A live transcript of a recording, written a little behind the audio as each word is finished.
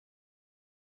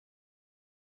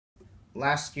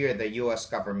Last year, the US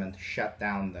government shut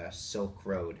down the Silk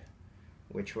Road,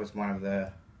 which was one of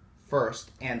the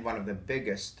first and one of the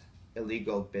biggest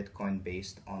illegal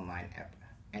Bitcoin-based online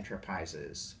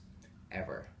enterprises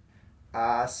ever.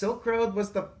 Silk Road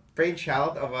was the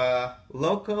brainchild of a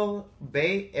local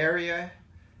Bay Area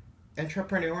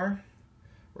entrepreneur,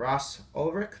 Ross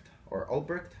Ulbricht.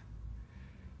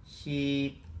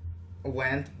 He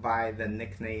went by the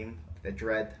nickname the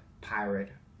Dread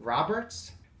Pirate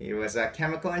Roberts. He was a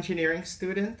chemical engineering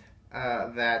student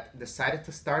that decided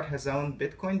to start his own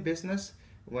Bitcoin business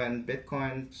when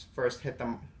Bitcoin first hit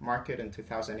the market in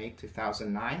 2008,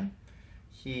 2009.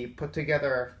 He put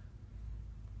together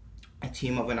a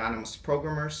team of anonymous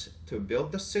programmers to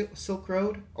build the Silk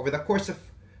Road. Over the course of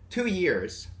 2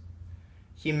 years,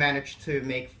 he managed to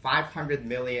make $500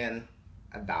 million.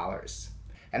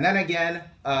 And then again,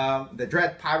 the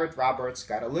Dread Pirate Roberts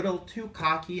got a little too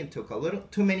cocky and took a little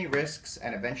too many risks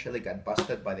and eventually got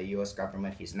busted by the US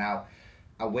government. He's now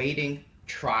awaiting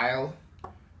trial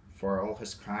for all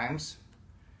his crimes.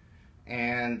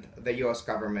 And the US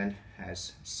government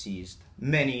has seized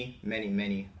many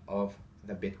of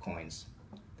the Bitcoins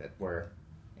that were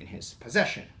in his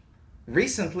possession.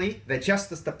 Recently, the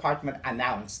Justice Department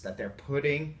announced that they're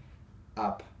putting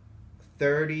up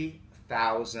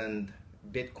 30,000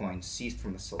 Bitcoins seized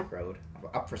from the Silk Road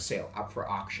up for sale, up for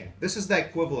auction. This is the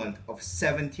equivalent of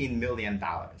 $17 million,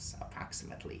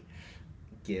 approximately,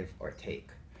 give or take.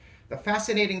 The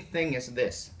fascinating thing is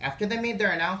this. After they made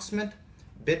their announcement,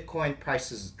 Bitcoin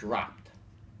prices dropped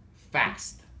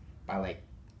fast by like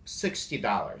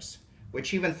 $60,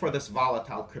 which even for this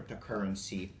volatile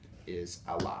cryptocurrency is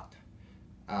a lot.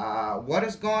 What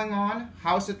is going on?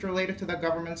 How is it related to the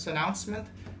government's announcement?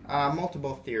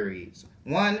 Multiple theories.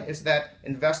 One is that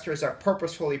investors are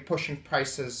purposefully pushing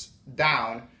prices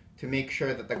down to make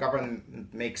sure that the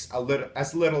government makes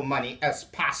as little money as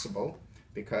possible,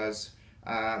 because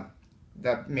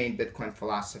the main Bitcoin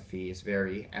philosophy is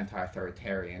very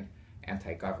anti-authoritarian,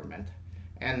 anti-government.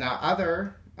 And the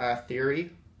other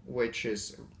theory, which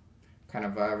is kind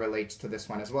of relates to this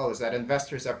one as well, is that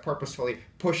investors are purposefully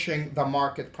pushing the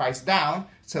market price down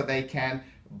so they can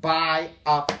buy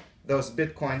up those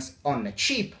Bitcoins on the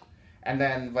cheap, and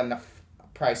then when the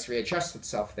price readjusts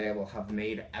itself, they will have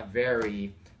made a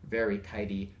very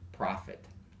tidy profit.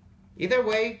 Either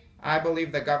way, I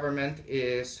believe the government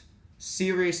is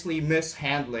seriously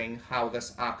mishandling how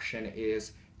this auction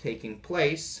is taking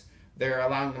place. They're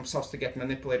allowing themselves to get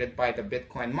manipulated by the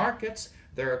Bitcoin markets.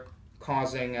 They're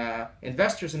causing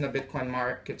investors in the Bitcoin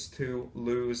markets to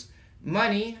lose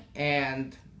money,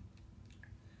 and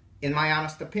in my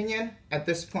honest opinion, at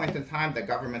this point in time, the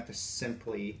government is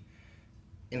simply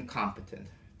incompetent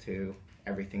to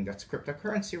everything that's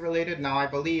cryptocurrency related. Now, I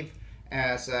believe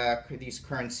as these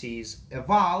currencies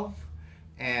evolve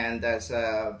and as,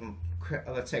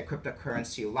 let's say,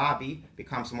 cryptocurrency lobby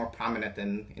becomes more prominent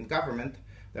in government,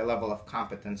 their level of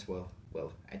competence will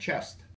adjust.